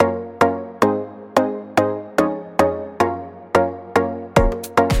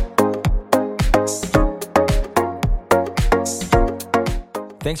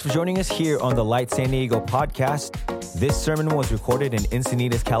Thanks for joining us here on the Light San Diego podcast. This sermon was recorded in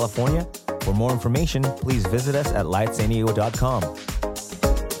Encinitas, California. For more information, please visit us at lightsandiego.com.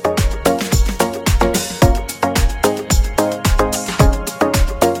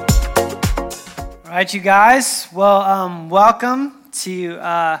 All right, you guys. Well, welcome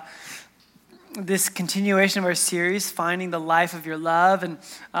to this continuation of our series, Finding the Life of Your Love. And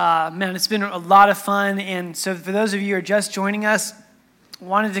man, it's been a lot of fun. And so for those of you who are just joining us,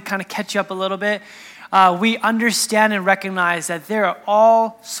 wanted to kind of catch you up a little bit. We understand and recognize that there are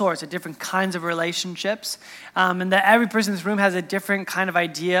all sorts of different kinds of relationships, and that every person in this room has a different kind of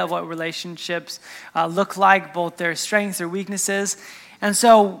idea of what relationships look like, both their strengths, their weaknesses. And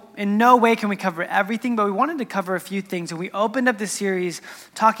so in no way can we cover everything, but we wanted to cover a few things. And we opened up this series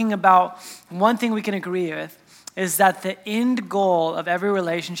talking about one thing we can agree with is that the end goal of every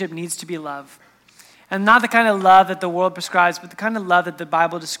relationship needs to be love. And not the kind of love that the world prescribes, but the kind of love that the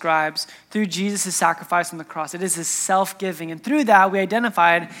Bible describes through Jesus' sacrifice on the cross. It is his self-giving. And through that, we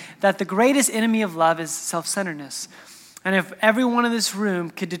identified that the greatest enemy of love is self-centeredness. And if everyone in this room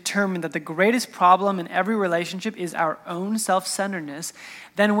could determine that the greatest problem in every relationship is our own self-centeredness,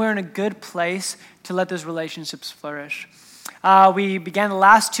 then we're in a good place to let those relationships flourish. We began the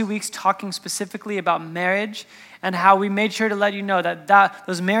last 2 weeks talking specifically about marriage and how we made sure to let you know that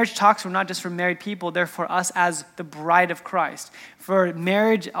those marriage talks were not just for married people, they're for us as the bride of Christ. For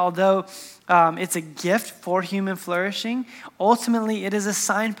marriage, although it's a gift for human flourishing, ultimately it is a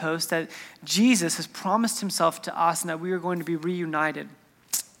signpost that Jesus has promised himself to us and that we are going to be reunited.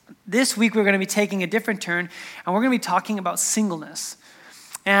 This week we're going to be taking a different turn and we're going to be talking about singleness.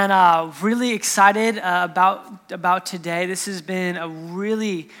 And really excited about today. This has been a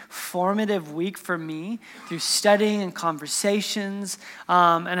really formative week for me through studying and conversations,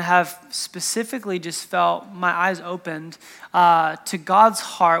 and have specifically just felt my eyes opened to God's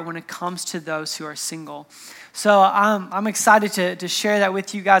heart when it comes to those who are single. So I'm excited to share that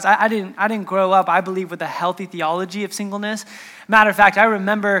with you guys. I didn't grow up, I believe, with a healthy theology of singleness. Matter of fact, I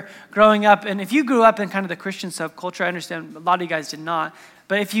remember growing up, and if you grew up in kind of the Christian subculture, I understand a lot of you guys did not.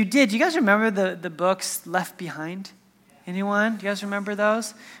 But if you did, do you guys remember the books Left Behind? Anyone? Do you guys remember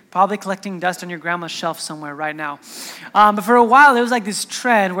those? Probably collecting dust on your grandma's shelf somewhere right now. But for a while, there was like this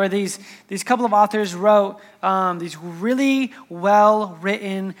trend where these couple of authors wrote these really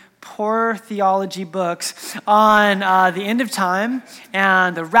well-written, poor theology books on the end of time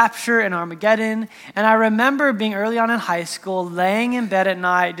and the rapture and Armageddon. And I remember being early on in high school, laying in bed at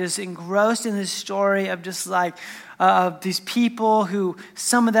night, just engrossed in this story of just like, of these people who,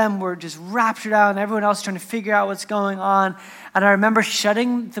 some of them were just raptured out and everyone else trying to figure out what's going on. And I remember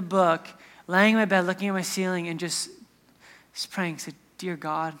shutting the book, laying in my bed, looking at my ceiling and just praying, said, "Dear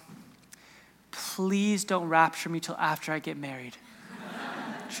God, please don't rapture me till after I get married."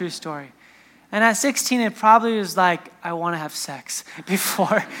 True story. And at 16, it probably was like, I want to have sex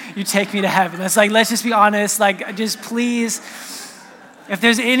before you take me to heaven. That's like, let's just be honest, like, just please, if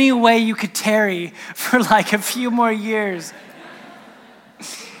there's any way you could tarry for like a few more years.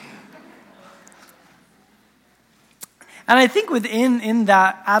 And I think within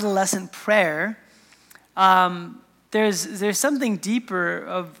that adolescent prayer, there's something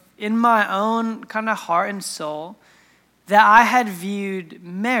deeper in my own kind of heart and soul that I had viewed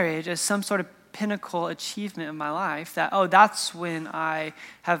marriage as some sort of pinnacle achievement in my life, that, that's when I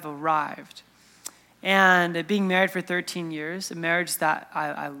have arrived. And being married for 13 years, a marriage that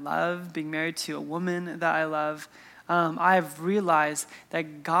I love, being married to a woman that I love, I've realized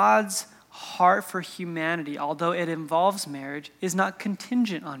that God's heart for humanity, although it involves marriage, is not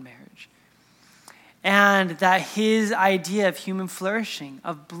contingent on marriage. And that his idea of human flourishing,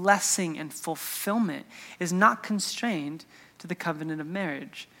 of blessing and fulfillment, is not constrained to the covenant of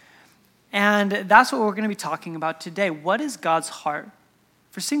marriage. And that's what we're going to be talking about today. What is God's heart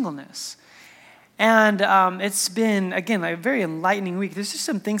for singleness? And it's been, again, like a very enlightening week. There's just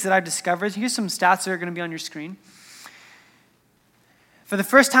some things that I've discovered. Here's some stats that are going to be on your screen. For the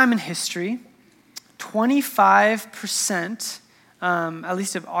first time in history, 25%, at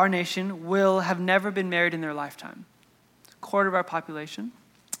least of our nation, will have never been married in their lifetime. It's a quarter of our population.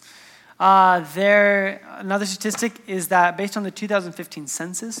 Another statistic is that based on the 2015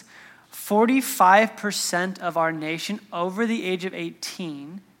 census, 45% of our nation over the age of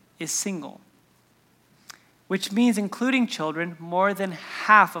 18 is single, which means, including children, more than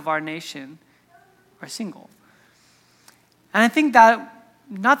half of our nation are single. And I think that,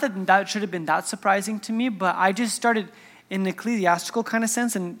 not that should have been that surprising to me, but I just started in an ecclesiastical kind of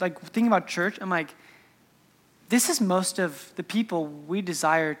sense and like thinking about church, I'm like, this is most of the people we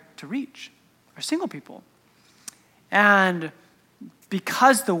desire to reach, are single people. And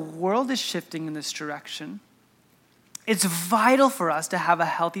because the world is shifting in this direction, it's vital for us to have a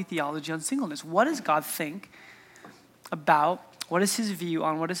healthy theology on singleness. What does God think about, what is his view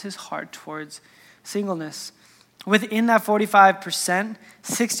on, what is his heart towards singleness? Within that 45%,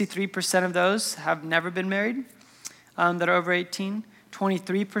 63% of those have never been married that are over 18.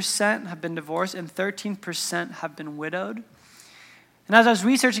 23% have been divorced, and 13% have been widowed. And as I was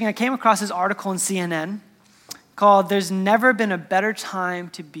researching, I came across this article in CNN called "There's Never Been a Better Time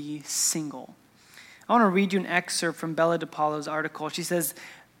to Be Single." I want to read you an excerpt from Bella DePaulo's article. She says,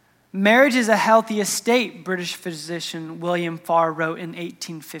 "Marriage is a healthy estate," British physician William Farr wrote in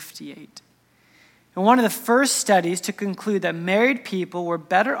 1858. And one of the first studies to conclude that married people were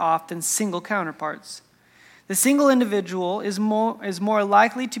better off than single counterparts. The single individual is more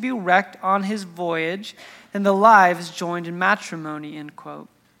likely to be wrecked on his voyage than the lives joined in matrimony, end quote.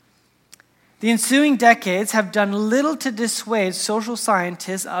 The ensuing decades have done little to dissuade social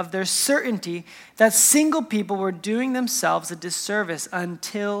scientists of their certainty that single people were doing themselves a disservice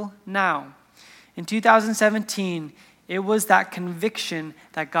until now. In 2017, it was that conviction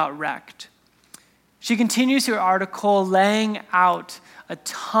that got wrecked. She continues her article laying out a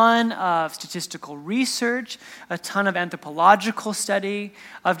ton of statistical research, a ton of anthropological study,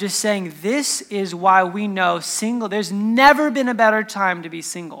 of just saying this is why we know there's never been a better time to be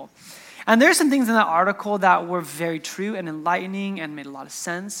single. And there's some things in that article that were very true and enlightening and made a lot of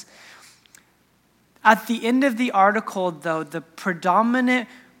sense. At the end of the article, though, the predominant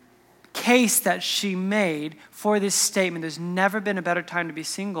case that she made for this statement, there's never been a better time to be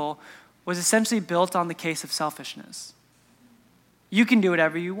single, was essentially built on the case of selfishness. You can do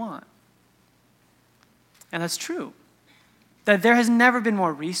whatever you want. And that's true. That there has never been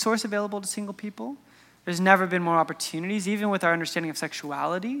more resource available to single people. There's never been more opportunities, even with our understanding of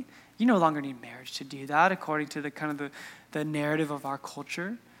sexuality. You no longer need marriage to do that, according to the narrative of our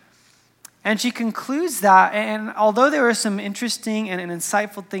culture. And she concludes that, and although there were some interesting and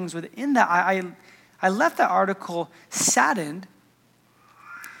insightful things within that, I left that article saddened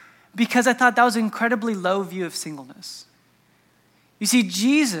because I thought that was an incredibly low view of singleness. You see,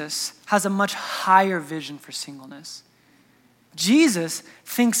 Jesus has a much higher vision for singleness. Jesus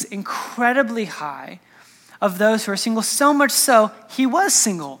thinks incredibly high of those who are single, so much so, he was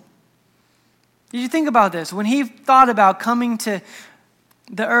single. Did you think about this? When he thought about coming to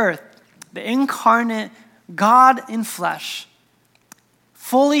the earth, the incarnate God in flesh,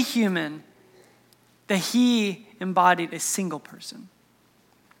 fully human, that he embodied a single person.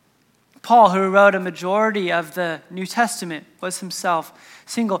 Paul, who wrote a majority of the New Testament, was himself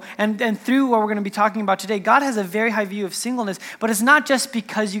single. And through what we're going to be talking about today, God has a very high view of singleness, but it's not just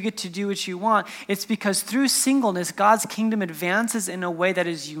because you get to do what you want. It's because through singleness, God's kingdom advances in a way that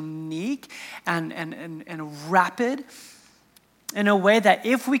is unique and rapid, in a way that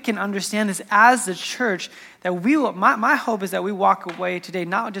if we can understand this as the church, that we will, my hope is that we walk away today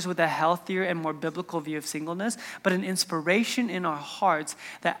not just with a healthier and more biblical view of singleness, but an inspiration in our hearts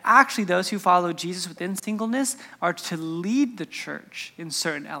that actually those who follow Jesus within singleness are to lead the church in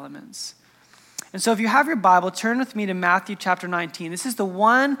certain elements. And so if you have your Bible, turn with me to Matthew chapter 19. This is the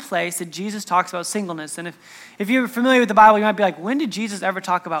one place that Jesus talks about singleness. And if you're familiar with the Bible, you might be like, when did Jesus ever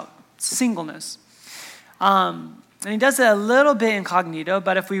talk about singleness? And he does it a little bit incognito,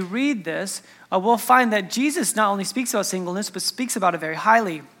 but if we read this, we'll find that Jesus not only speaks about singleness, but speaks about it very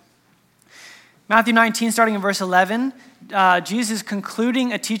highly. Matthew 19, starting in verse 11, Jesus is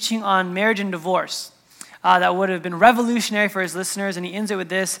concluding a teaching on marriage and divorce that would have been revolutionary for his listeners, and he ends it with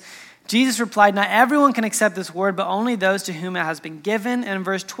this. Jesus replied, "Not everyone can accept this word, but only those to whom it has been given." And in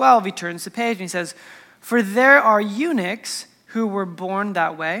verse 12, he turns the page and he says, "For there are eunuchs who were born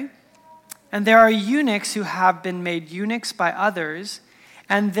that way, and there are eunuchs who have been made eunuchs by others,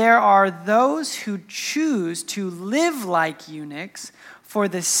 and there are those who choose to live like eunuchs for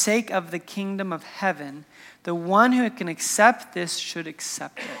the sake of the kingdom of heaven. The one who can accept this should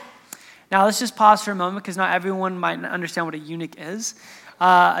accept it." Now let's just pause for a moment because not everyone might understand what a eunuch is.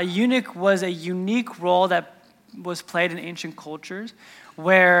 A eunuch was a unique role that was played in ancient cultures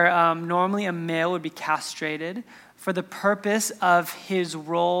where normally a male would be castrated for the purpose of his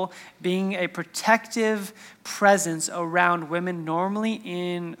role being a protective presence around women, normally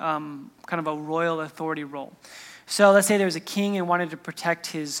in kind of a royal authority role. So let's say there was a king and wanted to protect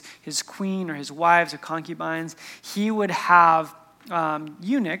his queen or his wives or concubines. He would have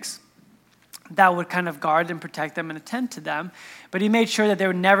eunuchs that would kind of guard and protect them and attend to them, but he made sure that there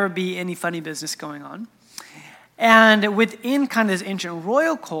would never be any funny business going on. And within kind of this ancient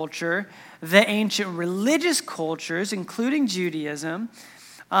royal culture, the ancient religious cultures, including Judaism,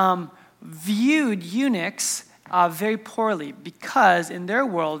 viewed eunuchs very poorly, because in their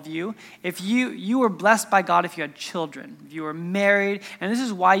worldview, if you were blessed by God if you had children, if you were married, and this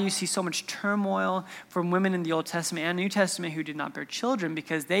is why you see so much turmoil from women in the Old Testament and New Testament who did not bear children,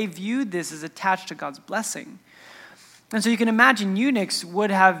 because they viewed this as attached to God's blessing. And so you can imagine eunuchs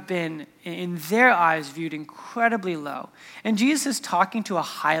would have been, in their eyes, viewed incredibly low. And Jesus is talking to a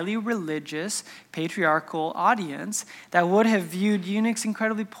highly religious, patriarchal audience that would have viewed eunuchs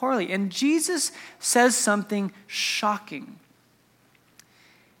incredibly poorly. And Jesus says something shocking.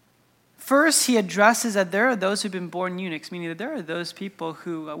 First, he addresses that there are those who've been born eunuchs, meaning that there are those people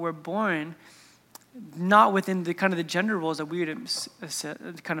who were born not within the kind of the gender roles that we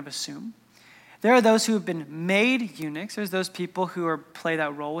would kind of assume. There are those who have been made eunuchs. There's those people who play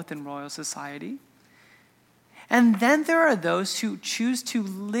that role within royal society. And then there are those who choose to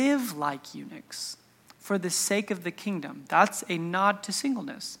live like eunuchs for the sake of the kingdom. That's a nod to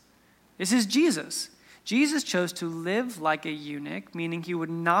singleness. This is Jesus. Jesus chose to live like a eunuch, meaning he would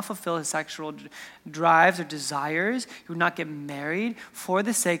not fulfill his sexual drives or desires. He would not get married for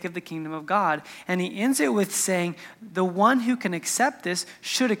the sake of the kingdom of God. And he ends it with saying, the one who can accept this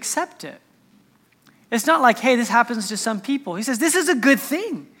should accept it. It's not like, hey, this happens to some people. He says, this is a good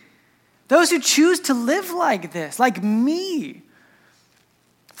thing. Those who choose to live like this, like me,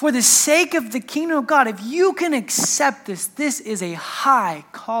 for the sake of the kingdom of God, if you can accept this, this is a high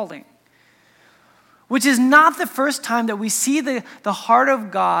calling. Which is not the first time that we see the heart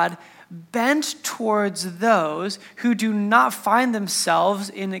of God bent towards those who do not find themselves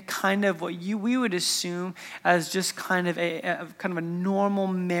in a kind of what we would assume as just kind of a normal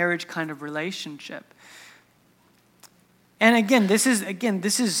marriage kind of relationship. And again, this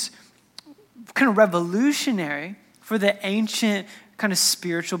is kind of revolutionary for the ancient kind of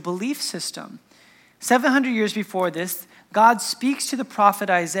spiritual belief system. 700 years before this, God speaks to the prophet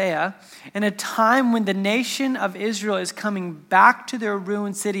Isaiah in a time when the nation of Israel is coming back to their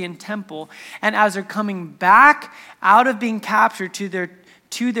ruined city and temple. And as they're coming back out of being captured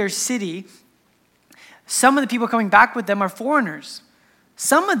to their city, some of the people coming back with them are foreigners.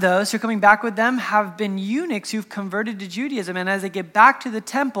 Some of those who are coming back with them have been eunuchs who've converted to Judaism. And as they get back to the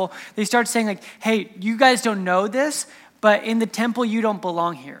temple, they start saying like, hey, you guys don't know this, but in the temple, you don't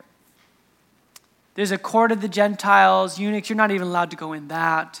belong here. There's a court of the Gentiles, eunuchs, you're not even allowed to go in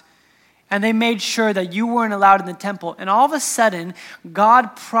that. And they made sure that you weren't allowed in the temple. And all of a sudden,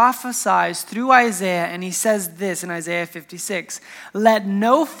 God prophesies through Isaiah, and he says this in Isaiah 56, let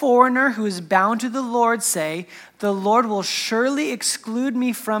no foreigner who is bound to the Lord say, the Lord will surely exclude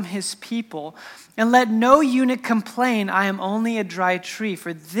me from his people. And let no eunuch complain, I am only a dry tree.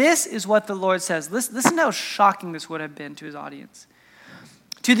 For this is what the Lord says. Listen to how shocking this would have been to his audience.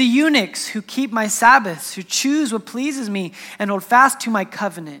 To the eunuchs who keep my Sabbaths, who choose what pleases me and hold fast to my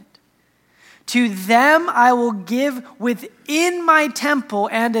covenant. To them I will give within my temple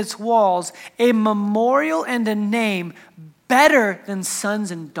and its walls a memorial and a name better than sons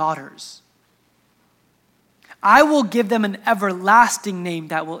and daughters. I will give them an everlasting name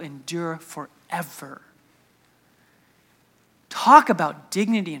that will endure forever. Talk about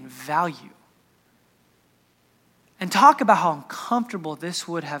dignity and value. And talk about how uncomfortable this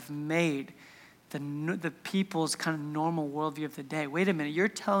would have made the people's kind of normal worldview of the day. Wait a minute, you're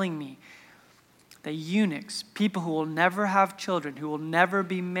telling me that eunuchs, people who will never have children, who will never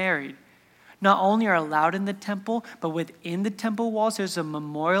be married, not only are allowed in the temple, but within the temple walls, there's a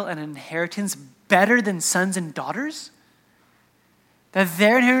memorial and inheritance better than sons and daughters? That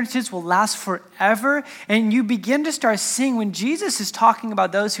their inheritance will last forever. And you begin to start seeing when Jesus is talking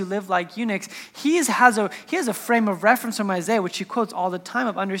about those who live like eunuchs, he has a frame of reference from Isaiah, which he quotes all the time,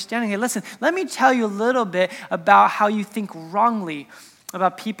 of understanding. Hey, listen, let me tell you a little bit about how you think wrongly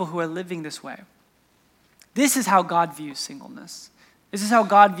about people who are living this way. This is how God views singleness. This is how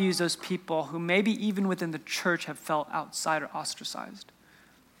God views those people who maybe even within the church have felt outside or ostracized.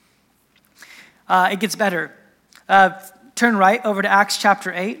 It gets better. Turn right over to Acts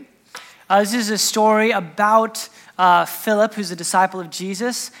chapter 8. This is a story about Philip, who's a disciple of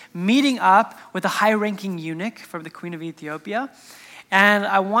Jesus, meeting up with a high-ranking eunuch from the Queen of Ethiopia. And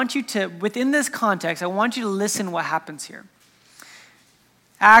I want you to, within this context, I want you to listen what happens here.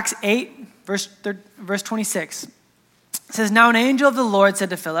 Acts 8, verse 26. It says, now an angel of the Lord said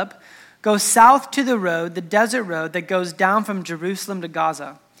to Philip, go south to the road, the desert road that goes down from Jerusalem to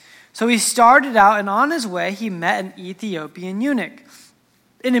Gaza. So he started out, and on his way, he met an Ethiopian eunuch,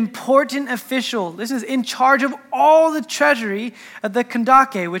 an important official. This is in charge of all the treasury of the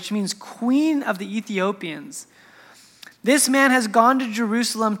Kandake, which means queen of the Ethiopians. This man has gone to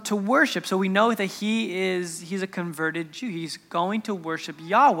Jerusalem to worship. So we know that he's a converted Jew. He's going to worship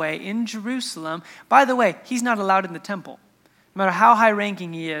Yahweh in Jerusalem. By the way, he's not allowed in the temple. No matter how high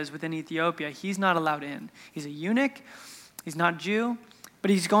ranking he is within Ethiopia, he's not allowed in. He's a eunuch. He's not Jew, but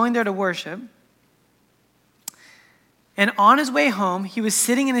he's going there to worship. And on his way home, he was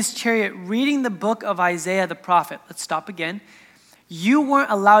sitting in his chariot reading the book of Isaiah the prophet. Let's stop again. You weren't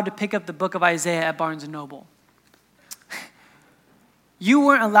allowed to pick up the book of Isaiah at Barnes & Noble. You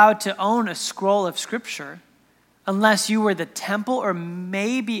weren't allowed to own a scroll of scripture unless you were the temple or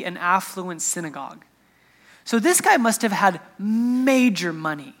maybe an affluent synagogue. So this guy must have had major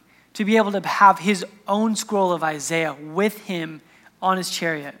money to be able to have his own scroll of Isaiah with him on his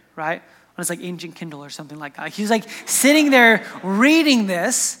chariot, right? On his like ancient Kindle or something like that. He's like sitting there reading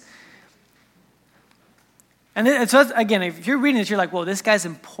this. And so again, if you're reading this, you're like, whoa, this guy's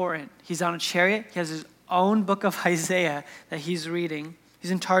important. He's on a chariot. He has his own book of Isaiah that he's reading.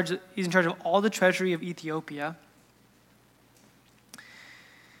 He's in charge of all the treasury of Ethiopia.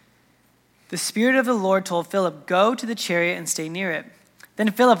 The Spirit of the Lord told Philip, go to the chariot and stay near it.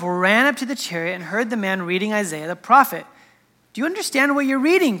 Then Philip ran up to the chariot and heard the man reading Isaiah the prophet. Do you understand what you're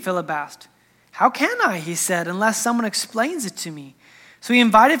reading? Philip asked. How can I, he said, unless someone explains it to me? So he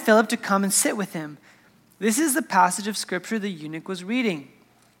invited Philip to come and sit with him. This is the passage of scripture the eunuch was reading.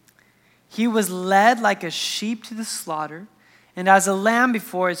 He was led like a sheep to the slaughter, and as a lamb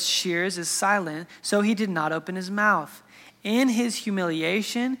before its shears is silent, so he did not open his mouth. In his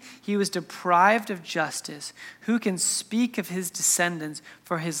humiliation, he was deprived of justice. Who can speak of his descendants?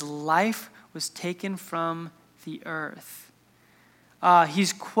 For his life was taken from the earth.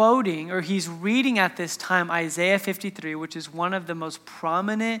 He's reading at this time Isaiah 53, which is one of the most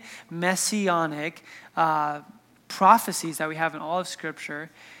prominent messianic prophecies that we have in all of Scripture.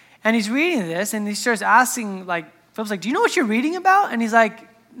 And he's reading this, and he starts asking, Philip's like, do you know what you're reading about? And he's like,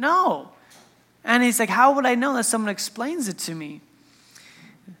 no. And he's like, how would I know unless someone explains it to me?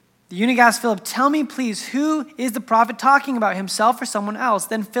 The eunuch asked Philip, tell me please, who is the prophet talking about, himself or someone else?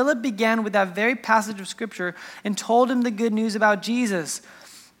 Then Philip began with that very passage of scripture and told him the good news about Jesus.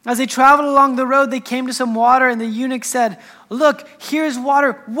 As they traveled along the road, they came to some water, and the eunuch said, look, here's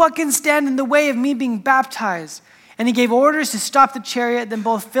water. What can stand in the way of me being baptized? And he gave orders to stop the chariot. Then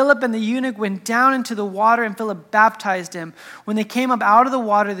both Philip and the eunuch went down into the water, and Philip baptized him. When they came up out of the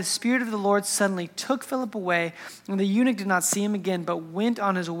water, the Spirit of the Lord suddenly took Philip away, and the eunuch did not see him again, but went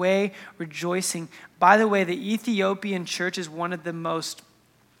on his way rejoicing. By the way, the Ethiopian church is one of the most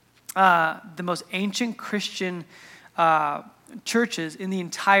ancient Christian churches in the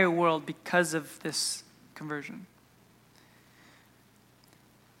entire world because of this conversion.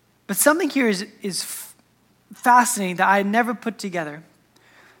 But something here is fascinating that I had never put together,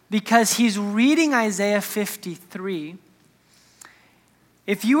 because he's reading Isaiah 53.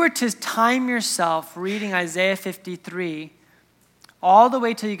 If you were to time yourself reading Isaiah 53 all the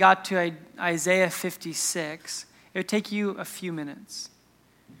way till you got to Isaiah 56, it would take you a few minutes,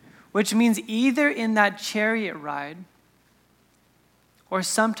 which means either in that chariot ride or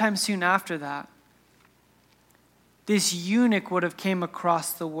sometime soon after that, this eunuch would have came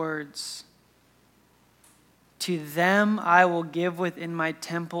across the words, to them I will give within my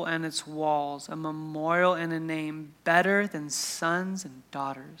temple and its walls a memorial and a name better than sons and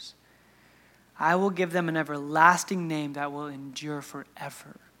daughters. I will give them an everlasting name that will endure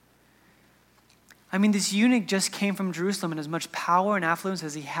forever. I mean, this eunuch just came from Jerusalem, and as much power and affluence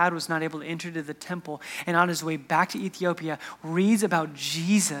as he had was not able to enter to the temple. And on his way back to Ethiopia, reads about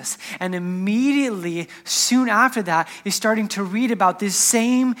Jesus. And immediately, soon after that, is starting to read about this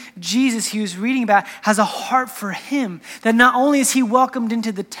same Jesus he was reading about has a heart for him. That not only is he welcomed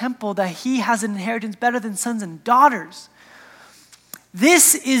into the temple, that he has an inheritance better than sons and daughters.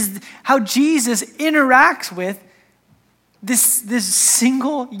 This is how Jesus interacts with this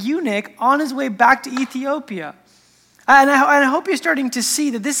single eunuch on his way back to Ethiopia. And I hope you're starting to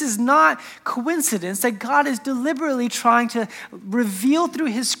see that this is not coincidence, that God is deliberately trying to reveal through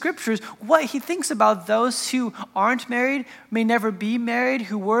his scriptures what he thinks about those who aren't married, may never be married,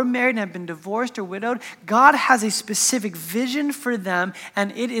 who were married and have been divorced or widowed. God has a specific vision for them,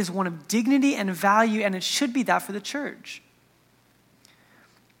 and it is one of dignity and value, and it should be that for the church.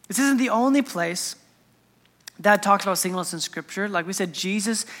 This isn't the only place that talks about singleness in Scripture. Like we said,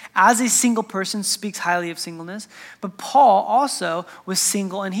 Jesus, as a single person, speaks highly of singleness. But Paul also was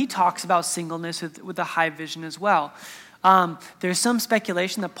single, and he talks about singleness with a high vision as well. There's some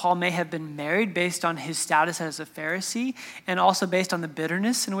speculation that Paul may have been married based on his status as a Pharisee, and also based on the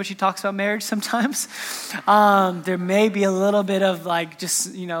bitterness in which he talks about marriage sometimes. There may be a little bit of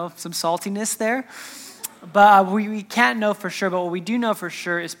some saltiness there. But we can't know for sure, but what we do know for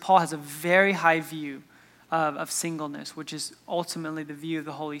sure is Paul has a very high view of singleness, which is ultimately the view of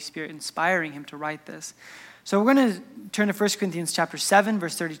the Holy Spirit inspiring him to write this. So we're going to turn to 1 Corinthians chapter 7,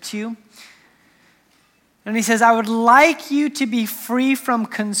 verse 32. And he says, I would like you to be free from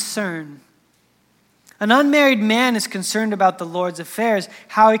concern. An unmarried man is concerned about the Lord's affairs,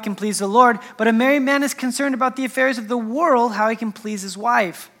 how he can please the Lord, but a married man is concerned about the affairs of the world, how he can please his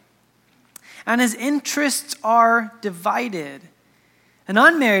wife. And his interests are divided. An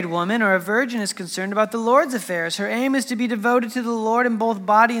unmarried woman or a virgin is concerned about the Lord's affairs. Her aim is to be devoted to the Lord in both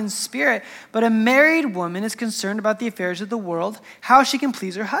body and spirit. But a married woman is concerned about the affairs of the world, how she can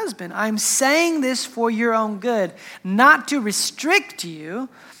please her husband. I'm saying this for your own good, not to restrict you,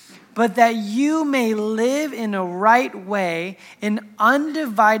 but that you may live in a right way, in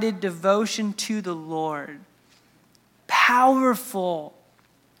undivided devotion to the Lord. Powerful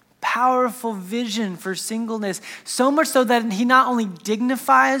vision for singleness. So much so that he not only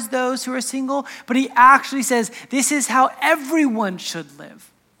dignifies those who are single, but he actually says, this is how everyone should live.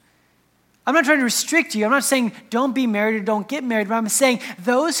 I'm not trying to restrict you. I'm not saying don't be married or don't get married, but I'm saying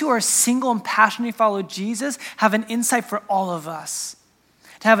those who are single and passionately follow Jesus have an insight for all of us,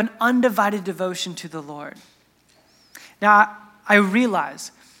 to have an undivided devotion to the Lord. Now, I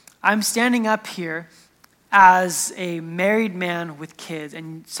realize I'm standing up here as a married man with kids,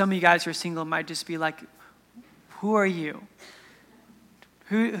 and some of you guys who are single might just be like, who are you?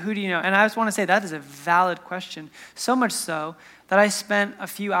 Who do you know? And I just want to say that is a valid question. So much so that I spent a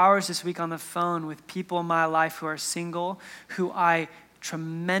few hours this week on the phone with people in my life who are single, who I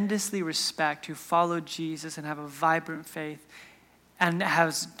tremendously respect, who follow Jesus and have a vibrant faith, and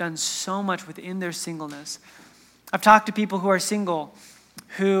has done so much within their singleness. I've talked to people who are single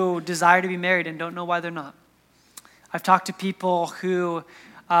who desire to be married and don't know why they're not. I've talked to people who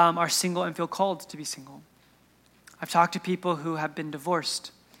are single and feel called to be single. I've talked to people who have been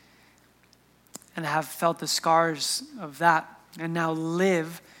divorced and have felt the scars of that and now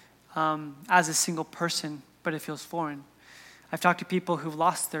live as a single person, but it feels foreign. I've talked to people who've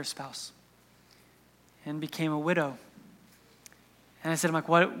lost their spouse and became a widow. And I said, I'm like,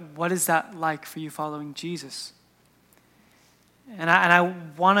 what is that like for you following Jesus? And I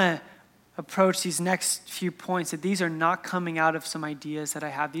want to approach these next few points that these are not coming out of some ideas that I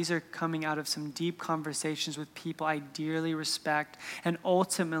have. These are coming out of some deep conversations with people I dearly respect, and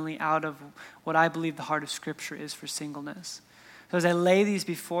ultimately out of what I believe the heart of Scripture is for singleness. So as I lay these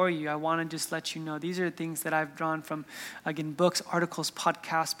before you, I want to just let you know these are things that I've drawn from, again, books, articles,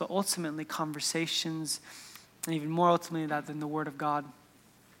 podcasts, but ultimately conversations, and even more ultimately that than the Word of God.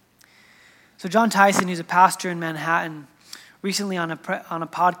 So John Tyson, who's a pastor in Manhattan, recently on a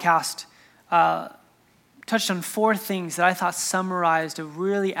podcast touched on 4 things that I thought summarized a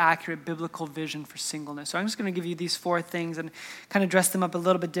really accurate biblical vision for singleness. So I'm just going to give you these 4 things and kind of dress them up a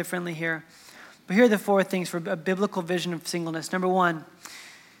little bit differently here. But here are the 4 things for a biblical vision of singleness. Number 1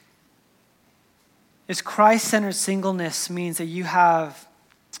 is Christ-centered singleness means that you have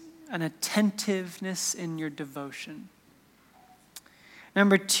an attentiveness in your devotion.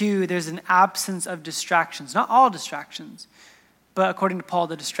 Number 2, there's an absence of distractions. Not all distractions, but according to Paul,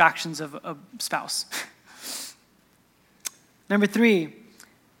 the distractions of a spouse. Number 3,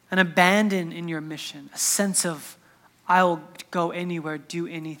 an abandon in your mission, a sense of, I will go anywhere, do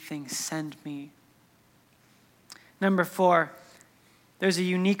anything, send me. Number 4, there's a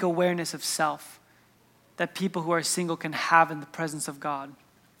unique awareness of self that people who are single can have in the presence of God.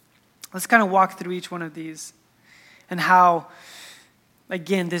 Let's kind of walk through each one of these and how,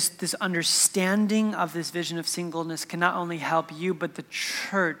 again, this understanding of this vision of singleness can not only help you, but the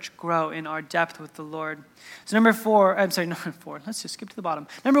church grow in our depth with the Lord. So number 4, let's just skip to the bottom.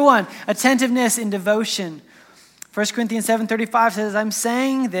 Number 1, attentiveness in devotion. 1 Corinthians 7:35 says, I'm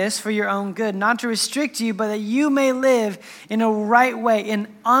saying this for your own good, not to restrict you, but that you may live in a right way, in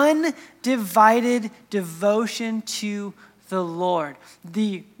undivided devotion to the Lord.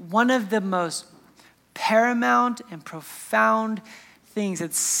 One of the most paramount and profound things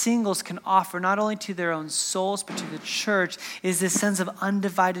that singles can offer, not only to their own souls, but to the church, is this sense of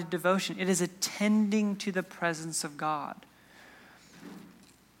undivided devotion. It is attending to the presence of God.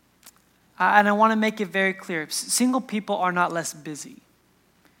 And I want to make it very clear, single people are not less busy.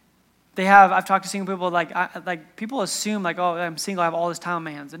 I've talked to single people, like people assume like, oh, I'm single, I have all this time on my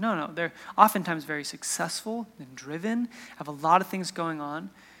hands. And no, they're oftentimes very successful and driven, have a lot of things going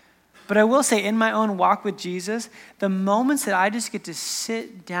on. But I will say, in my own walk with Jesus, the moments that I just get to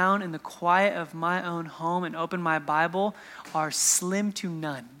sit down in the quiet of my own home and open my Bible are slim to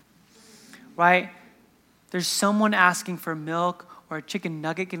none, right? There's someone asking for milk or a chicken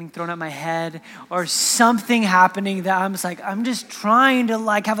nugget getting thrown at my head or something happening that I'm just trying to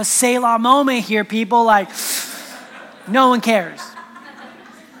like have a Selah moment here, people. Like, no one cares.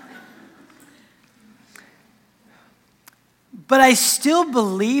 But I still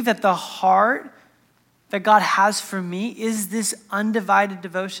believe that the heart that God has for me is this undivided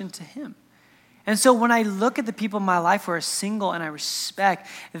devotion to him. And so when I look at the people in my life who are single and I respect,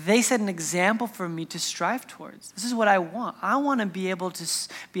 they set an example for me to strive towards. This is what I want. I want to be able to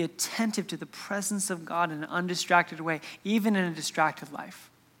be attentive to the presence of God in an undistracted way, even in a distracted life.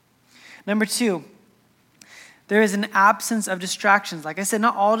 Number 2, there is an absence of distractions. Like I said,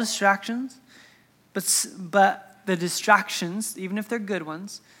 not all distractions, but the distractions, even if they're good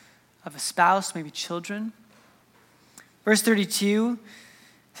ones, of a spouse, maybe children. Verse 32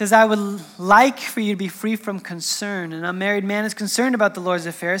 says, I would like for you to be free from concern. An unmarried man is concerned about the Lord's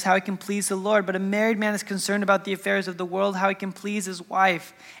affairs, how he can please the Lord. But a married man is concerned about the affairs of the world, how he can please his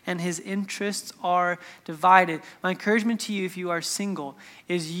wife. And his interests are divided. My encouragement to you, if you are single,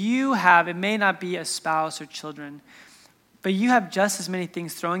 is it may not be a spouse or children, but you have just as many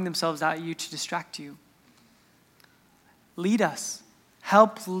things throwing themselves at you to distract you. Lead us.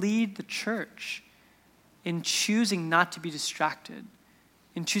 Help lead the church in choosing not to be distracted,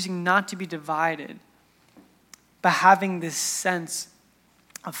 in choosing not to be divided, but having this sense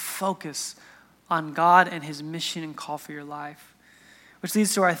of focus on God and his mission and call for your life. Which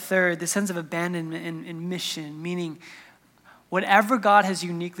leads to our third, the sense of abandonment in mission, meaning whatever God has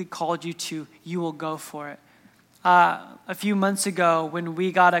uniquely called you to, you will go for it. A few months ago, when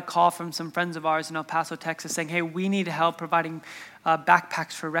we got a call from some friends of ours in El Paso, Texas, saying, hey, we need help providing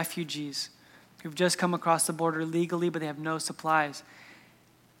backpacks for refugees who've just come across the border legally, but they have no supplies.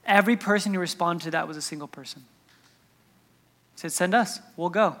 Every person who responded to that was a single person. He said, send us. We'll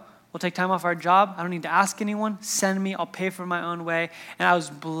go. We'll take time off our job. I don't need to ask anyone. Send me. I'll pay for my own way. And I was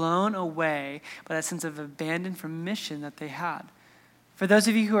blown away by that sense of abandon from mission that they had. For those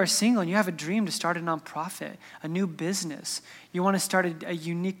of you who are single and you have a dream to start a nonprofit, a new business, you want to start a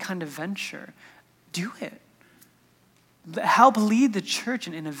unique kind of venture, do it. Help lead the church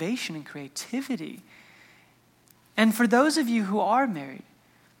in innovation and creativity. And for those of you who are married,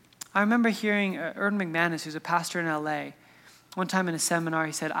 I remember hearing Erwin McManus, who's a pastor in LA, one time in a seminar,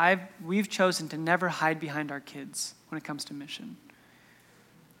 he said, we've chosen to never hide behind our kids when it comes to mission.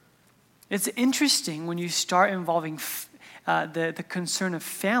 It's interesting when you start involving the concern of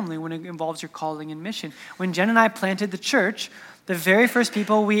family when it involves your calling and mission. When Jen and I planted the church, the very first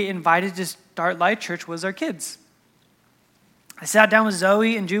people we invited to start Light Church was our kids. I sat down with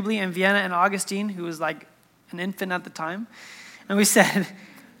Zoe and Jubilee and Vienna and Augustine, who was like an infant at the time, and we said,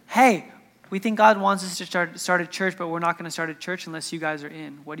 hey, we think God wants us to start a church, but we're not going to start a church unless you guys are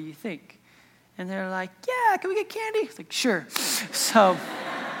in. What do you think? And they're like, yeah, can we get candy? It's like, sure. So,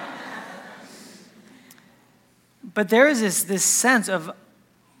 but there is this sense of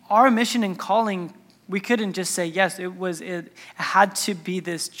our mission and calling. We couldn't just say yes. It had to be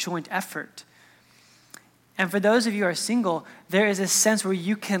this joint effort. And for those of you who are single, there is a sense where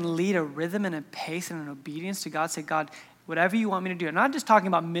you can lead a rhythm and a pace and an obedience to God. Say, God, whatever you want me to do. I'm not just talking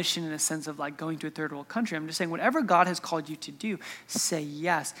about mission in a sense of like going to a third world country. I'm just saying whatever God has called you to do, say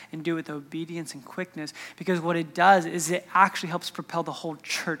yes and do it with obedience and quickness, because what it does is it actually helps propel the whole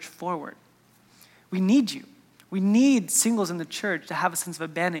church forward. We need you. We need singles in the church to have a sense of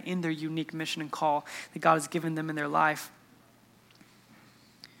abandon in their unique mission and call that God has given them in their life.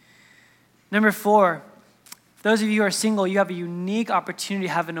 Number 4, those of you who are single, you have a unique opportunity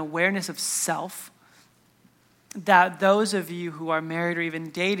to have an awareness of self that those of you who are married or even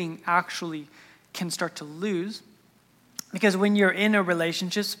dating actually can start to lose. Because when you're in a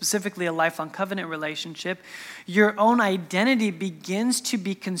relationship, specifically a lifelong covenant relationship, your own identity begins to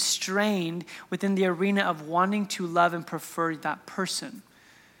be constrained within the arena of wanting to love and prefer that person.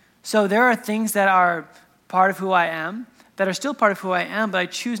 So there are things that are part of who I am, that are still part of who I am, but I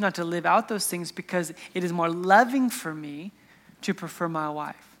choose not to live out those things because it is more loving for me to prefer my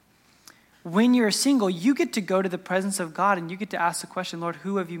wife. When you're single, you get to go to the presence of God and you get to ask the question, Lord,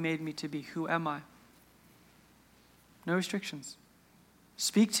 who have you made me to be? Who am I? No restrictions.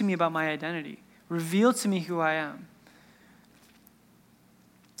 Speak to me about my identity. Reveal to me who I am.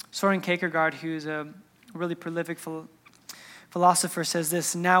 Soren Kierkegaard, who's a really prolific philosopher, says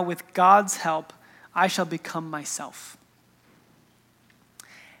this, now with God's help, I shall become myself.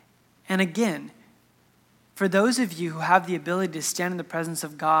 And again, for those of you who have the ability to stand in the presence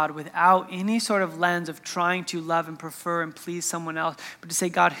of God without any sort of lens of trying to love and prefer and please someone else, but to say,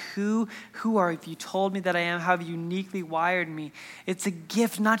 God, who are you told me that I am? How have you uniquely wired me? It's a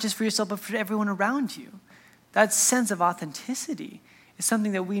gift not just for yourself, but for everyone around you. That sense of authenticity is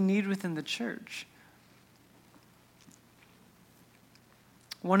something that we need within the church.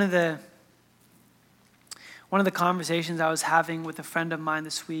 One of the conversations I was having with a friend of mine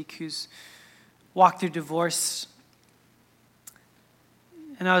this week who's walked through divorce,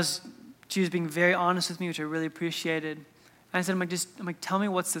 and she was being very honest with me, which I really appreciated. And I said, I'm like, tell me,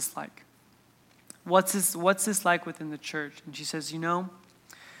 what's this like? What's this like within the church? And she says,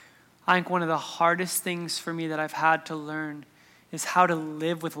 I think one of the hardest things for me that I've had to learn is how to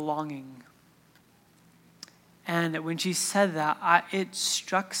live with longing. And when she said that, it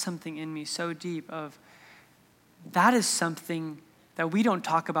struck something in me so deep of, that is something that we don't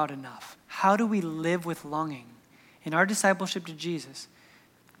talk about enough. How do we live with longing in our discipleship to Jesus?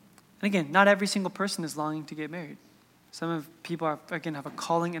 And again, not every single person is longing to get married. Some people have a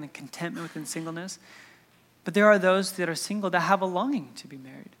calling and a contentment within singleness. But there are those that are single that have a longing to be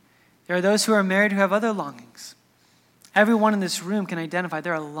married. There are those who are married who have other longings. Everyone in this room can identify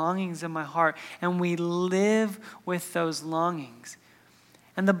there are longings in my heart, and we live with those longings.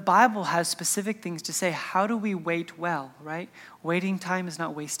 And the Bible has specific things to say. How do we wait well, right? Waiting time is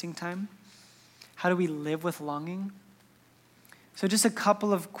not wasting time. How do we live with longing? So just a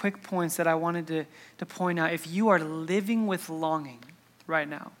couple of quick points that I wanted to point out. If you are living with longing right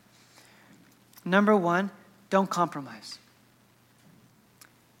now, number one, don't compromise.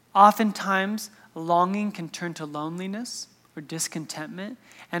 Oftentimes, longing can turn to loneliness or discontentment,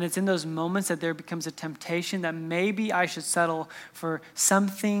 and it's in those moments that there becomes a temptation that maybe I should settle for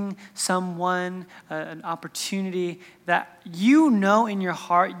something, someone, an opportunity that in your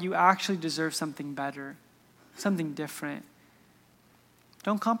heart you actually deserve something better, something different.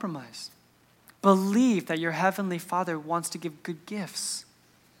 Don't compromise. Believe that your Heavenly Father wants to give good gifts.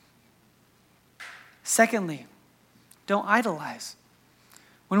 Secondly, don't idolize.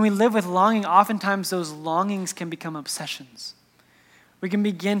 When we live with longing, oftentimes those longings can become obsessions. We can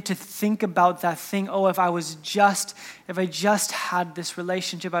begin to think about that thing. Oh, if I just had this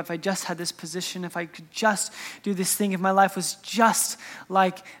relationship, if I just had this position, if I could just do this thing, if my life was just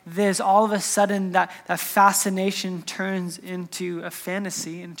like this, all of a sudden that fascination turns into a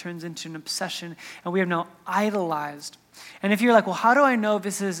fantasy and turns into an obsession, and we have now idolized. And if you're like, well, how do I know if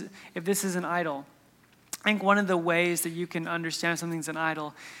this is an idol? I think one of the ways that you can understand something's an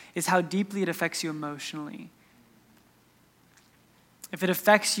idol is how deeply it affects you emotionally. If it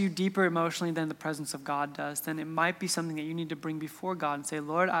affects you deeper emotionally than the presence of God does, then it might be something that you need to bring before God and say,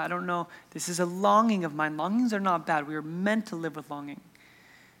 Lord, I don't know, this is a longing of mine. Longings are not bad. We are meant to live with longing.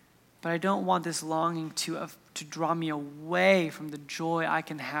 But I don't want this longing to draw me away from the joy I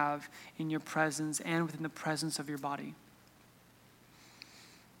can have in your presence and within the presence of your body.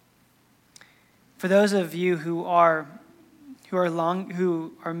 For those of you who are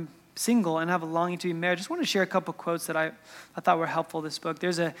single and have a longing to be married, I just want to share a couple quotes that I thought were helpful in this book.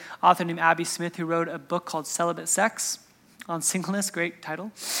 There's an author named Abby Smith who wrote a book called Celibate Sex on singleness, great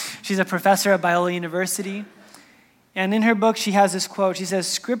title. She's a professor at Biola University. And in her book, she has this quote. She says,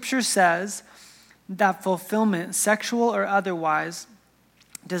 Scripture says that fulfillment, sexual or otherwise,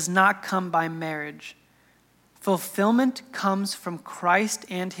 does not come by marriage. Fulfillment comes from Christ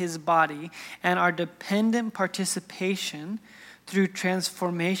and his body and our dependent participation through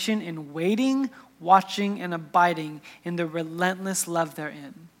transformation in waiting, watching, and abiding in the relentless love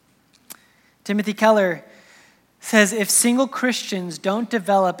therein. Timothy Keller says, if single Christians don't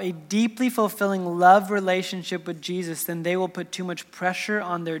develop a deeply fulfilling love relationship with Jesus, then they will put too much pressure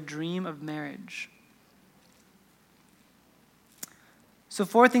on their dream of marriage. So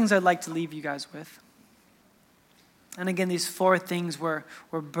 4 things I'd like to leave you guys with. And again, these 4 things were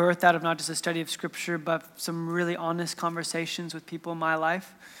birthed out of not just a study of Scripture, but some really honest conversations with people in my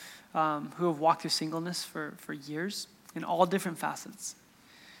life who have walked through singleness for years in all different facets.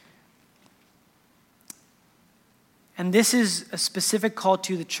 And this is a specific call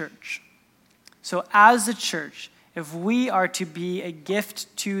to the church. So as the church, if we are to be a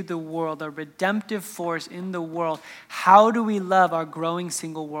gift to the world, a redemptive force in the world, how do we love our growing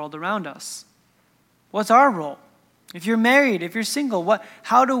single world around us? What's our role? If you're married, if you're single,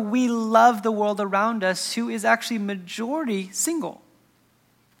 how do we love the world around us who is actually majority single?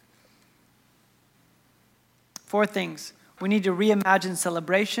 4 things. We need to reimagine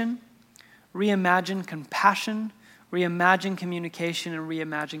celebration, reimagine compassion, reimagine communication, and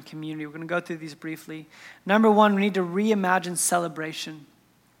reimagine community. We're going to go through these briefly. Number 1, we need to reimagine celebration.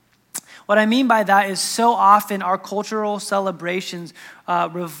 What I mean by that is so often our cultural celebrations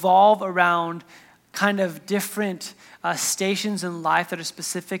revolve around kind of different stations in life that are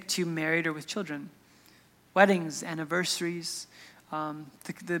specific to married or with children. Weddings, anniversaries,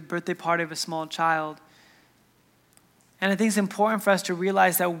 the birthday party of a small child. And I think it's important for us to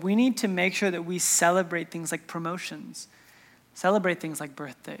realize that we need to make sure that we celebrate things like promotions, celebrate things like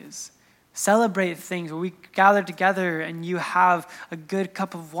birthdays, celebrate things where we gather together and you have a good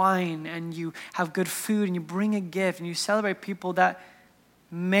cup of wine and you have good food and you bring a gift and you celebrate people that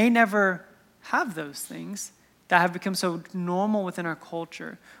may never have those things that have become so normal within our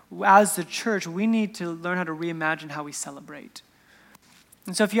culture. As the church, we need to learn how to reimagine how we celebrate.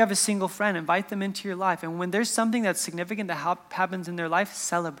 And so if you have a single friend, invite them into your life. And when there's something that's significant that happens in their life,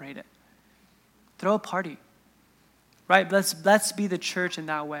 celebrate it. Throw a party, right? Let's be the church in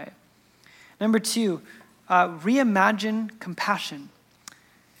that way. Number 2, reimagine compassion.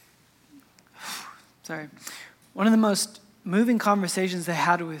 Sorry. One of the most moving conversations I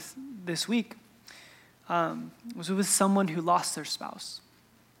had with this week was with someone who lost their spouse.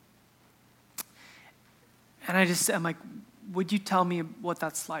 And I'm like, would you tell me what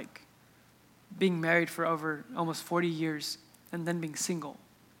that's like? Being married for over almost 40 years and then being single.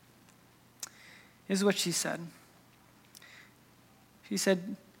 This is what she said. She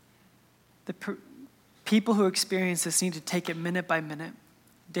said, people who experience this need to take it minute by minute,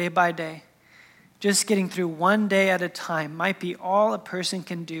 day by day. Just getting through one day at a time might be all a person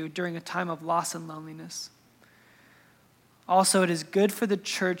can do during a time of loss and loneliness. Also, it is good for the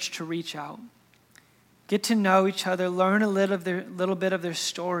church to reach out. Get to know each other, learn a little bit of their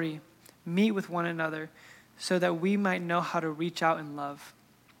story, meet with one another so that we might know how to reach out in love.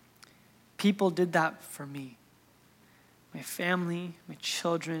 People did that for me. My family, my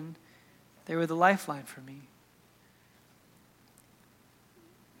children, they were the lifeline for me.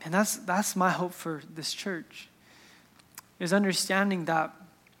 And that's my hope for this church, is understanding that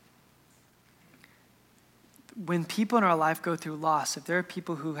when people in our life go through loss, if there are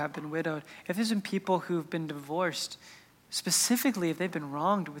people who have been widowed, if there's been people who've been divorced, specifically if they've been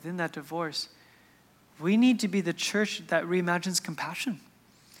wronged within that divorce, we need to be the church that reimagines compassion,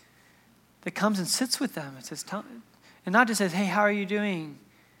 that comes and sits with them and says, and not just says, hey, how are you doing?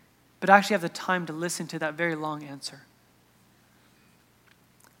 But actually have the time to listen to that very long answer.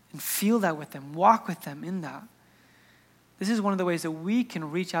 And feel that with them, walk with them in that. This is one of the ways that we can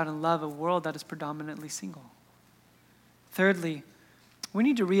reach out and love a world that is predominantly single. Thirdly, we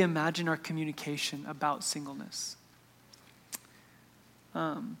need to reimagine our communication about singleness.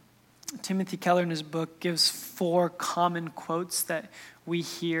 Timothy Keller in his book gives 4 common quotes that we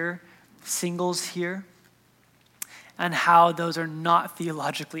hear, singles hear, and how those are not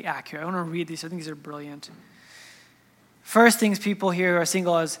theologically accurate. I want to read these. I think these are brilliant. First things people hear who are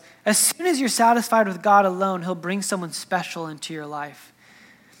single is, as soon as you're satisfied with God alone, he'll bring someone special into your life,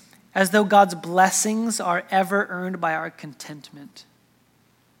 as though God's blessings are ever earned by our contentment.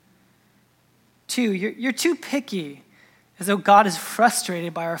 2, you're too picky, as though God is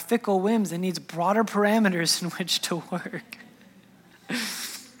frustrated by our fickle whims and needs broader parameters in which to work.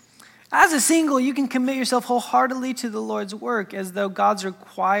 As a single, you can commit yourself wholeheartedly to the Lord's work, as though God's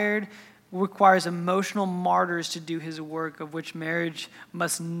requires emotional martyrs to do his work, of which marriage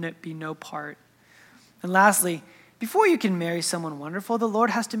must be no part. And lastly, before you can marry someone wonderful, the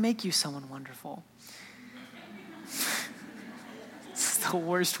Lord has to make you someone wonderful. This is the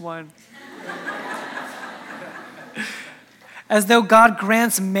worst one. As though God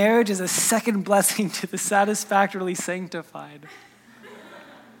grants marriage as a second blessing to the satisfactorily sanctified.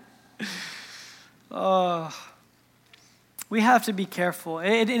 Oh, we have to be careful.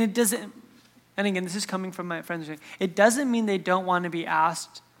 And it doesn't, and again, this is coming from my friends. It doesn't mean they don't want to be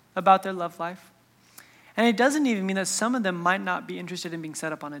asked about their love life. And it doesn't even mean that some of them might not be interested in being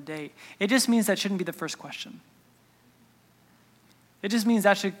set up on a date. It just means that shouldn't be the first question. It just means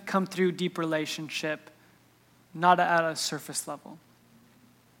that should come through deep relationship, not at a surface level.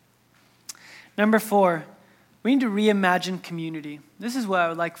 Number 4, we need to reimagine community. This is what I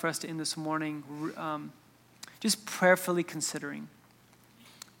would like for us to end this morning, just prayerfully considering.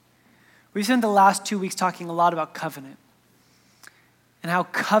 We've spent the last 2 weeks talking a lot about covenant and how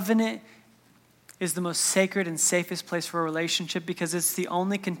covenant is the most sacred and safest place for a relationship because it's the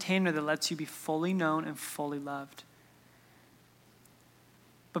only container that lets you be fully known and fully loved.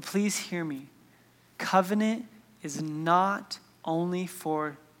 But please hear me. Covenant is not only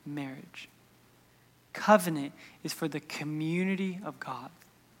for marriage. Covenant is for the community of God.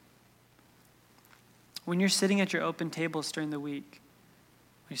 When you're sitting at your open tables during the week,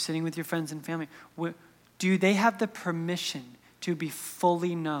 when you're sitting with your friends and family, do they have the permission to be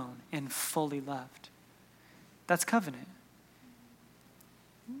fully known and fully loved? That's covenant.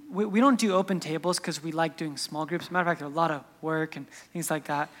 We don't do open tables because we like doing small groups. Matter of fact, there's a lot of work and things like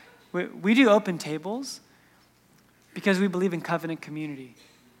that. We do open tables because we believe in covenant community.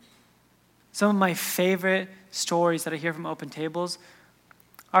 Some of my favorite stories that I hear from Open Tables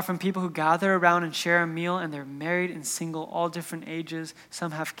are from people who gather around and share a meal, and they're married and single, all different ages.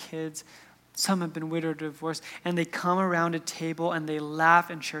 Some have kids. Some have been widowed or divorced. And they come around a table and they laugh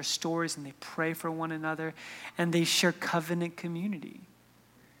and share stories and they pray for one another and they share covenant community.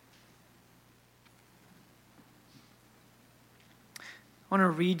 I want to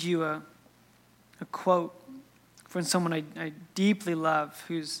read you a quote from someone I deeply love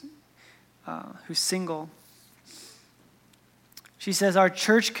who's single. She says, "Our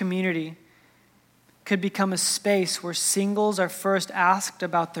church community could become a space where singles are first asked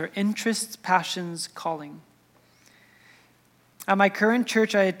about their interests, passions, calling. At my current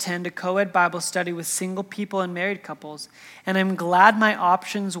church, I attend a co-ed Bible study with single people and married couples, and I'm glad my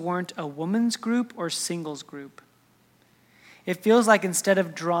options weren't a women's group or singles group. It feels like instead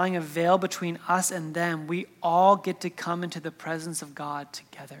of drawing a veil between us and them, we all get to come into the presence of God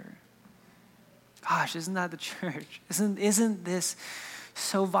together." Gosh, isn't that the church? Isn't this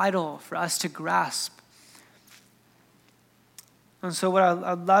so vital for us to grasp? And so what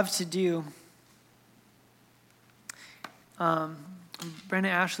I'd love to do, Brandon,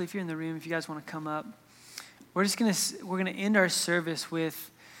 Ashley, if you're in the room, if you guys want to come up, we're gonna end our service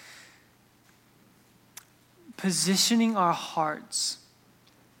with positioning our hearts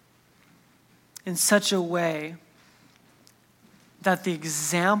in such a way that the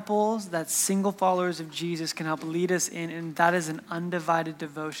examples that single followers of Jesus can help lead us in, and that is an undivided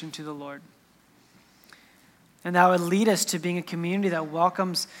devotion to the Lord. And that would lead us to being a community that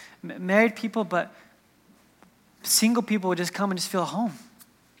welcomes married people, but single people would just come and just feel home.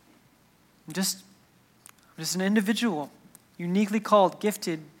 I'm just an individual, uniquely called,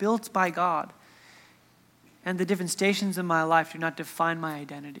 gifted, built by God. And the different stations in my life do not define my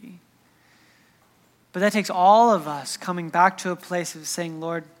identity. But that takes all of us coming back to a place of saying,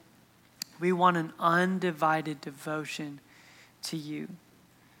 Lord, we want an undivided devotion to you.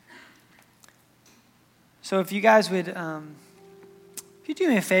 So if you guys would, if you do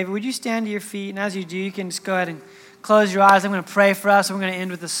me a favor, would you stand to your feet? And as you do, you can just go ahead and close your eyes. I'm going to pray for us, and we're going to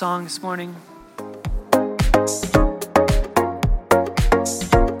end with a song this morning.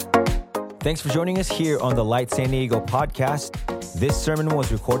 Thanks for joining us here on the Light San Diego podcast. This sermon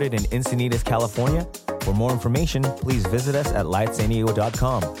was recorded in Encinitas, California. For more information, please visit us at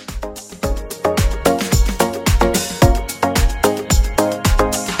lightsandiego.com.